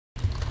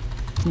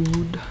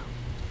Food.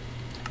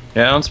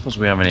 Yeah, I don't suppose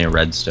we have any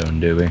redstone,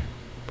 do we?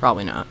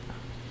 Probably not.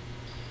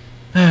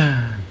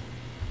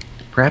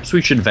 Perhaps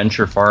we should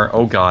venture far.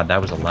 Oh god,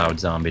 that was a loud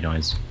zombie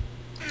noise.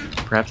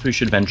 Perhaps we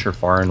should venture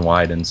far and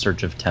wide in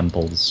search of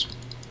temples.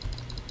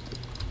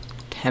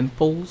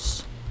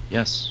 Temples?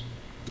 Yes.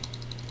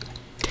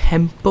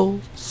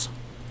 Temples?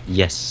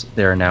 Yes,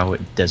 there are now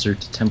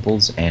desert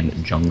temples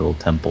and jungle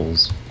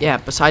temples. Yeah,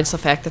 besides the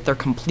fact that they're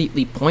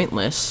completely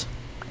pointless.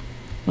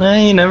 Well,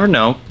 you never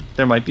know.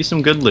 There might be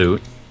some good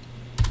loot.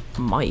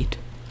 Might.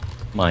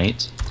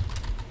 Might.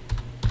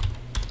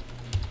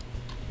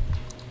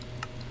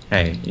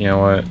 Hey, you know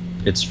what?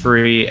 It's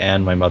free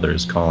and my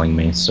mother's calling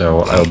me, so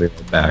I'll be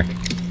right back.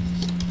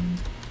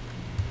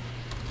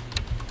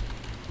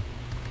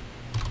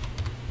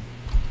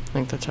 I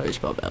think that's how you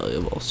spell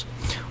valuables.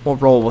 We'll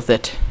roll with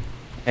it.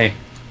 Hey.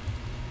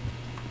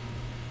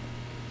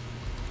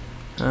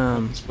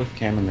 It's with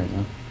Cameron right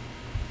now.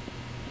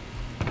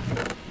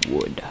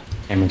 Wood.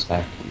 Cameron's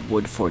back.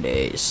 Wood for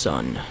days,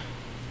 son.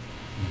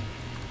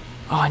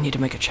 Oh, I need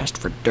to make a chest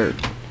for dirt.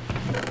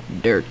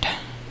 Dirt.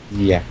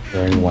 Yeah,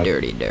 wearing white.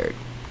 Dirty dirt.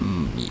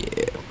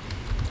 Yeah.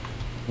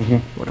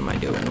 What am I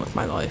doing with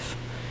my life?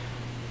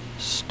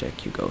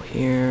 Stick, you go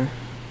here.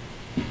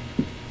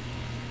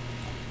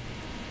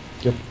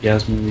 Yep,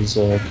 Yasmin was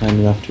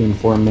kind enough to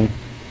inform me.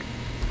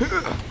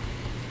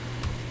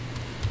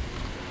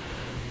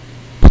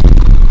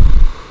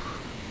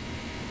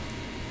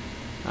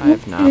 I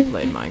have not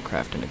played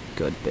Minecraft in a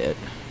good bit.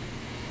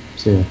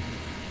 See ya.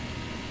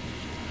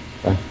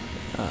 Bye.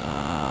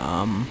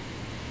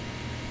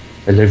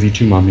 I love you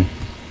too, mommy.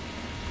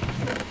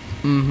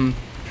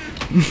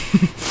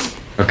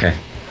 Okay.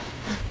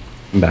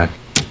 I'm back.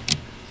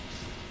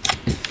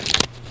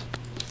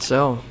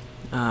 So,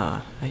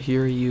 I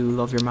hear you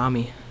love your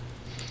mommy.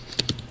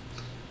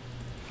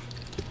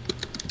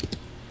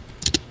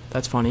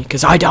 That's funny,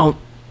 because I don't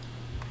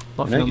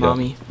love your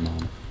mommy.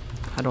 Mom.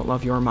 I don't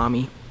love your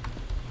mommy.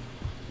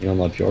 You don't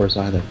love yours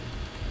either.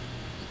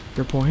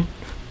 Your point?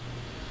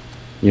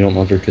 You don't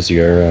love her because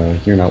you're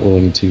not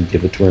willing to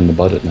give it to her in the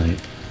butt at night.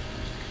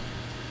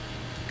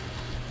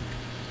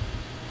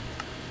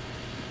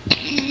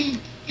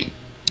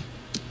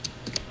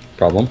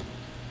 Problem?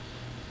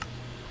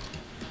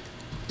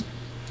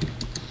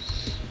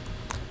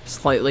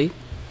 Slightly.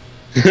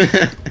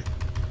 It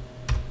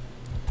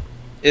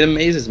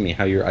amazes me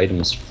how your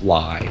items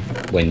fly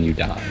when you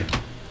die.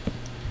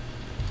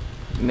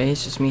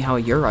 Amazes me how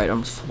your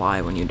items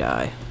fly when you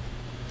die.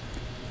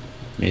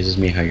 Amazes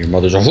me how your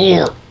mother's a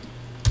whore!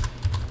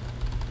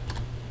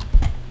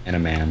 And a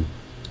man.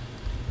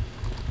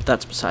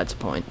 That's besides the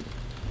point.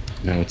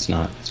 No, it's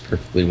not. It's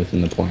perfectly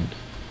within the point.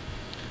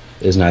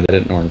 It is neither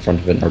it nor in front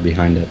of it nor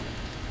behind it.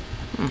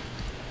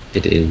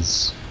 It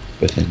is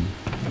within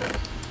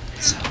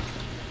itself.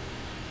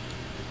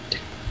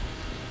 Dick.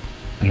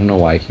 I don't know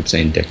why I keep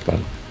saying dick, but...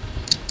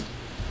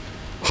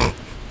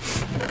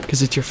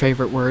 Because it's your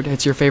favorite word.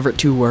 It's your favorite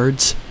 2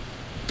 words.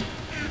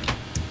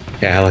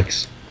 Hey,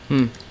 Alex.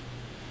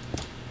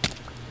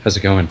 How's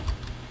it going?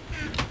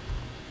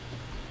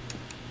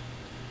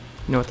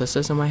 You know what this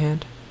is in my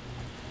hand?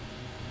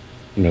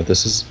 You know what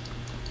this is?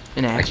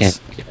 An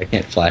axe. I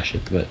can't flash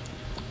it, but...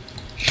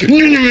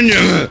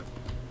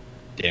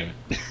 Damn it.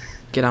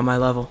 Get on my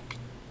level.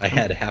 I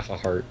had half a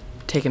heart.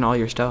 Taking all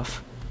your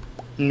stuff.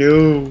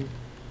 No.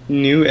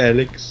 No,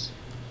 Alex.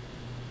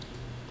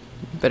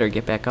 You better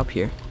get back up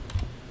here.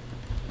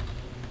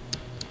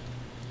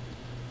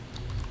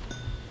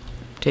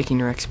 Taking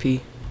your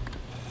XP.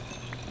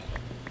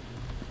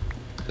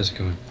 How's it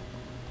going?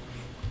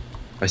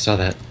 I saw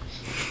that.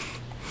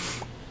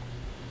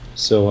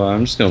 So,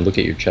 I'm just gonna look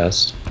at your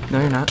chest.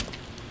 No, you're not.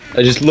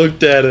 I just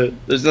looked at it.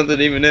 There's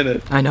nothing even in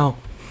it. I know.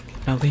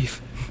 Now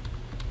leave.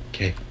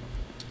 Okay.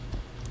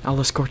 I'll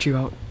escort you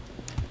out.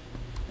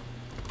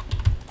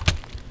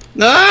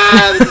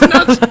 Ah! This is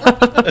not fun!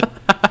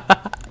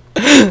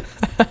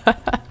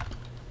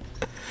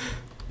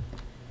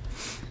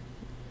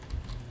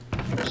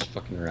 I'm just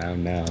fucking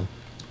around now.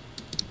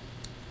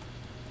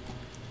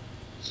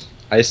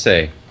 I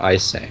say.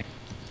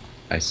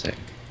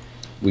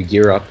 We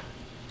gear up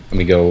and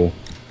we go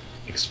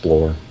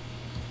explore.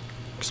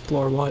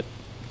 Explore what?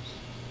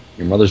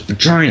 Your mother's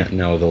vagina.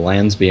 No, the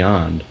lands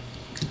beyond.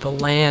 The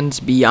lands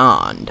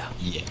beyond.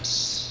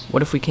 Yes.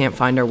 What if we can't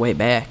find our way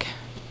back?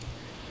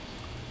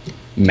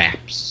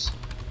 Maps.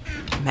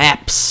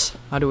 Maps.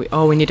 How do we...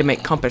 Oh, we need to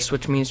make compass,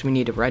 which means we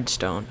need a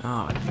redstone.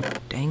 Oh,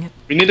 dang it.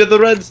 We needed the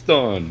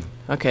redstone.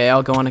 Okay,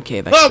 I'll go on a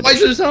cave Oh, expedition. why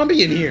is there a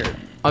zombie in here?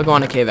 I'll go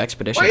on a cave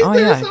expedition. Why is oh,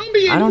 there a yeah.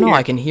 zombie in I don't know. here?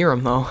 I can hear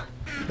him, though.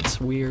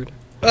 It's weird.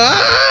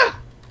 Ah!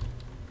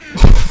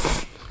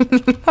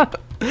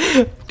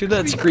 Do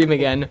that scream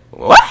again.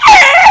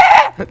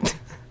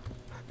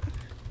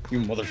 You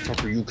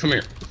motherfucker, you come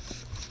here.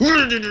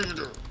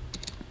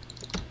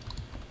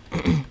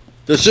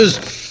 This is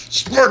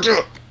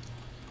Sparta!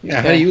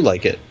 Yeah, how do you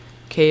like it?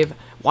 Cave.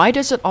 Why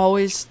does it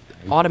always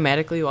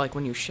automatically, like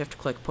when you shift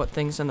click, put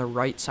things on the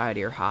right side of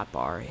your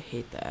hotbar? I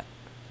hate that.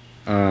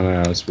 Oh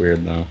no, it's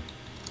weird though.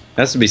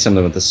 Has to be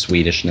something with the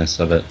Swedishness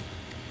of it.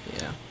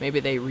 Yeah, maybe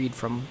they read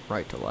from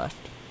right to left.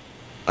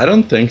 I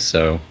don't think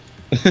so.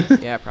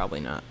 Yeah, probably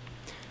not.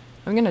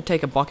 I'm gonna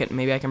take a bucket and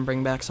maybe I can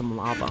bring back some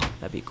lava.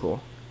 That'd be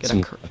cool.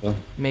 Some lava?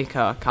 Make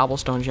a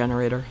cobblestone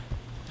generator.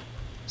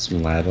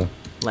 Some lava.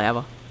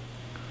 Lava.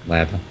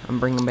 Lava. I'm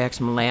bringing back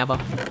some lava.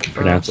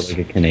 Pronounce it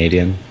like a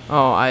Canadian.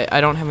 Oh,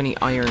 I don't have any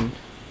iron.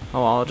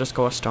 Oh, I'll just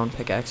go with stone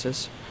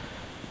pickaxes.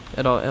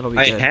 It'll be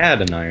I good.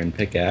 had an iron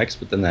pickaxe,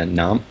 but then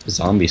that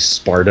zombie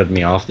sparted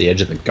me off the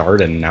edge of the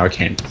garden, and now I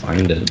can't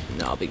find it.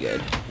 No, I'll be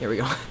good. Here we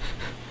go.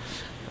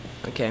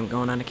 Okay, I'm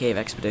going on a cave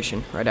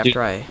expedition right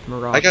after I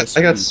mirage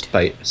I got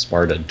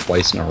sparted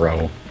twice in a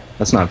row.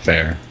 That's not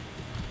fair.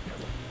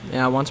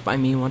 Yeah, once by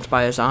me, once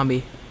by a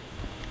zombie.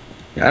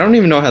 I don't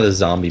even know how the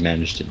zombie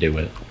managed to do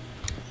it.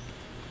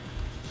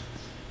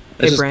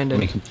 Hey, Just Brandon.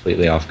 caught me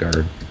completely off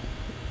guard.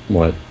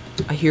 What?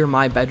 I hear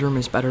my bedroom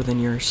is better than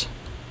yours.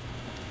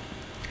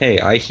 Hey,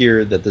 I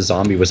hear that the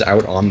zombie was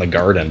out on the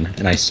garden,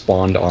 and I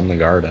spawned on the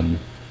garden.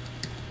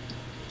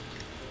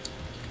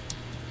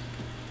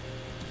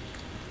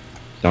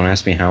 Don't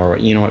ask me how or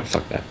what. You know what?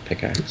 Fuck that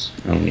pickaxe.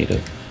 I don't need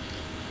it.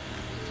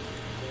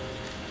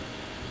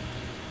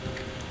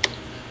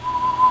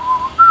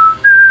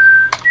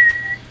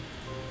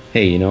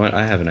 Hey, you know what?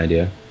 I have an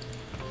idea.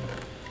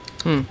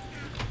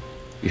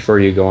 Before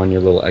you go on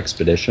your little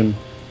expedition,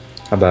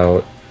 how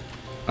about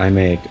I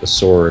make a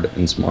sword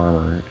and some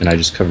armor, and I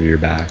just cover your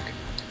back?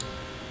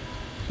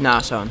 Nah,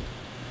 son.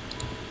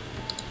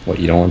 What,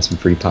 you don't want some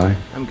free pie?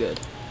 I'm good.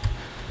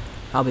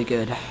 I'll be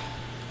good.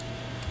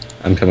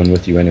 I'm coming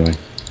with you anyway.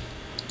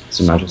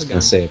 So I'm not Son of just a gonna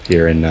gun. stay up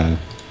here and I'm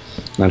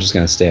not just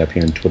gonna stay up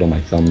here and twiddle my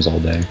thumbs all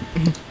day.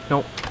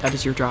 Nope, that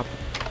is your job.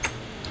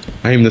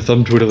 I am the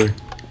thumb twiddler.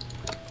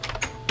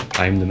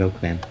 I am the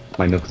milkman.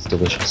 My milk is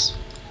delicious.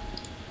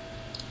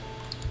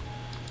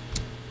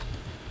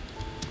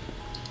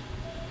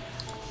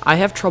 I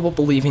have trouble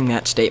believing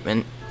that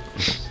statement.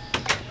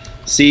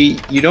 See,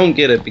 you don't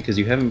get it because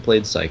you haven't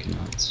played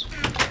Psychonauts.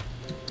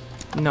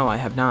 No, I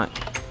have not.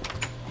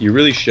 You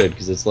really should,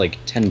 because it's like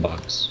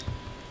 $10.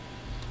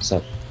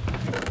 So,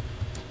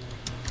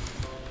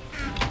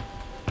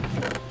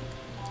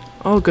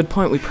 Oh, good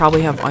point. We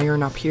probably have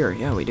iron up here.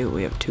 Yeah, we do.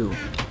 We have 2.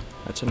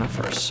 That's enough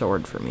for a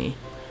sword for me.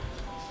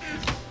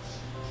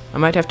 I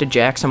might have to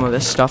jack some of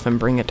this stuff and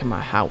bring it to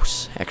my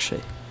house,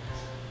 actually.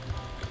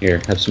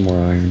 here, have some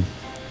more iron.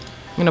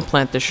 I'm gonna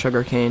plant this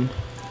sugarcane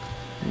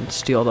and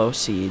steal those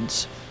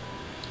seeds.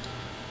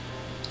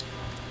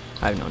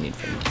 I have no need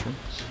for mushrooms.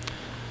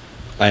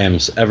 I am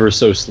ever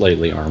so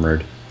slightly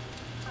armored.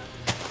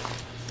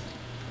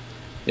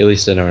 At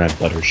least I don't have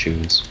butter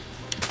shoes.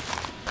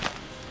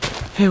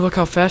 Hey, look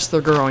how fast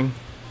they're growing.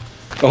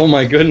 Oh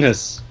my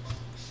goodness!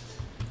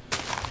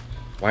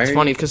 Why It's are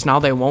funny you, because now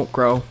they won't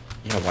grow.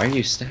 yeah, why are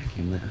you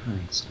stacking that high?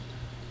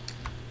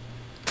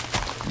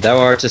 Thou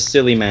art a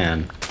silly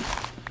man.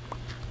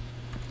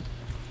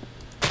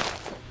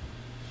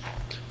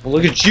 Well,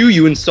 look at you!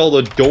 You installed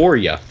a door,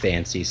 you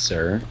fancy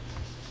sir.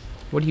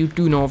 What are you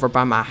doing over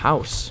by my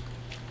house?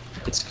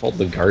 It's called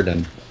the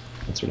garden.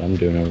 That's what I'm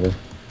doing over.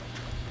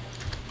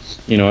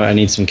 You know what? I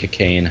need some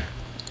cocaine.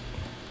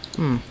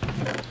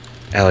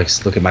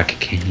 Alex, look at my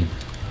cocaine.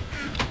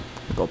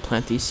 I'll go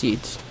plant these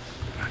seeds.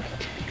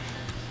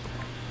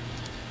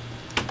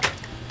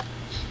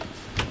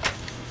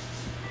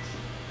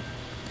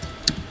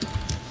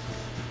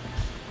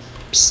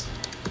 Psst.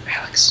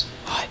 Alex,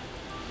 What?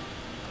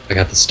 I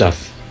got the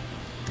stuff.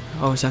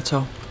 Oh, is that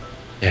so?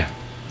 Yeah,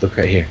 look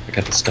right here. I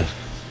got the stuff.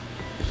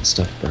 Got the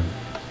stuff, bro.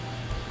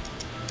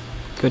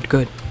 Good,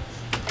 good.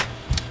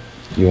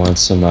 You want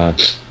some,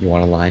 you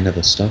want a line of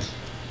the stuff?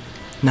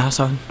 Nah,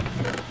 son.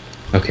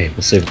 Okay,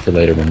 we'll save it for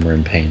later when we're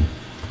in pain.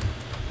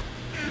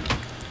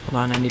 Hold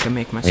on, I need to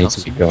make I need myself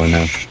to keep some going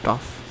now.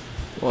 stuff.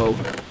 Whoa.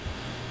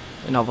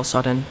 And all of a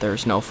sudden,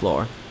 there's no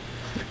floor.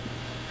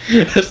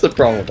 That's the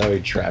problem with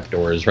having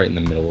trapdoors right in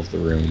the middle of the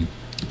room.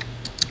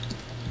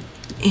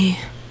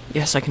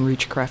 Yes, I can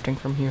reach crafting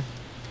from here.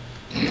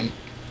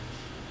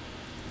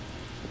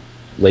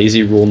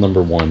 Lazy rule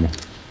number 1.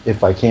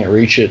 If I can't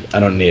reach it, I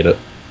don't need it.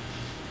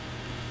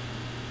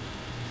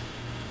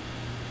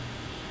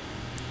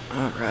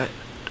 Alright.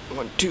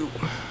 1, 2.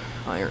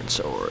 Iron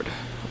sword.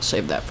 I'll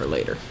save that for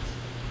later.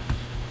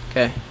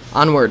 Okay,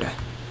 onward.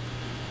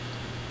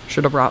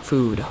 Should have brought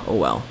food. Oh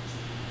well.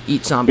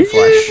 Eat zombie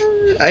flesh.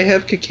 I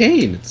have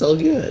cocaine. It's all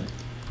good.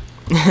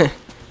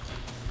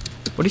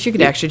 What if you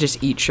could actually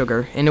just eat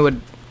sugar and it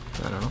would...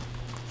 I don't know.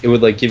 It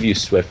would like give you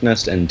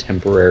swiftness and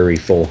temporary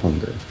full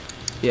hunger.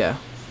 Yeah.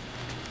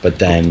 But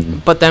then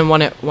But then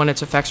when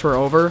its effects were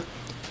over,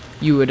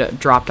 you would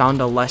drop down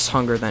to less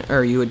hunger than...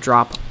 Or you would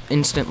drop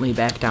instantly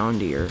back down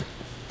to your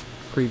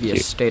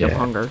previous state of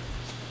hunger.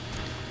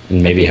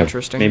 and maybe be have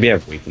interesting. maybe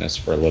have weakness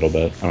for a little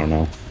bit. I don't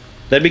know.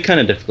 That'd be kind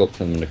of difficult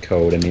for them to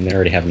code. I mean, they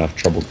already have enough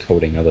trouble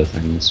coding other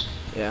things.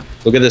 Yeah.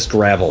 Look at this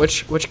gravel.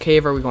 Which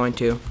cave are we going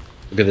to?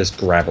 Look at this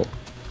gravel.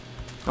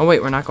 Oh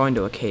wait, we're not going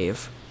to a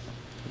cave.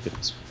 Look at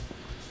this.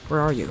 Where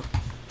are you?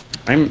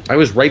 I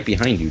was right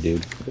behind you,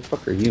 dude. Where the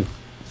fuck are you?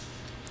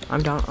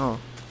 I'm down. Oh.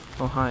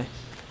 Oh, hi.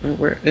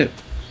 Where it?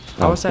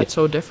 How is that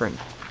so different?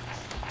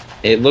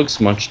 It looks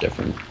much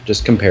different.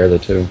 Just compare the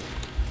two.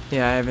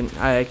 Yeah,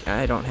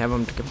 I don't have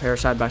them to compare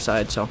side by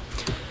side, so.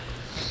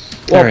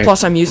 Well, Alright.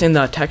 plus I'm using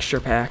the texture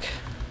pack.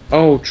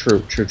 Oh, true.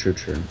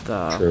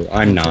 True.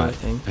 I'm not.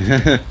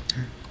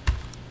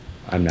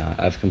 I'm not.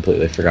 I've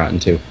completely forgotten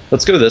to.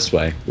 Let's go this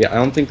way. Yeah, I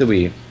don't think that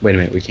we... Wait a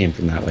minute, we came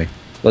from that way.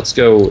 Let's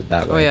go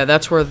that way. Oh yeah,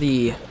 that's where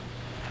the...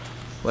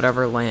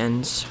 whatever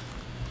lands...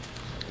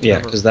 Yeah,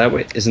 because that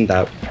way... Isn't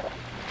that...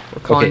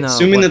 Okay,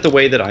 assuming that the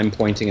way that I'm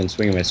pointing and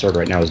swinging my sword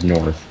right now is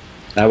north.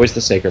 That was the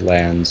Sacred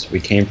Lands.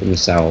 We came from the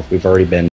south. We've already been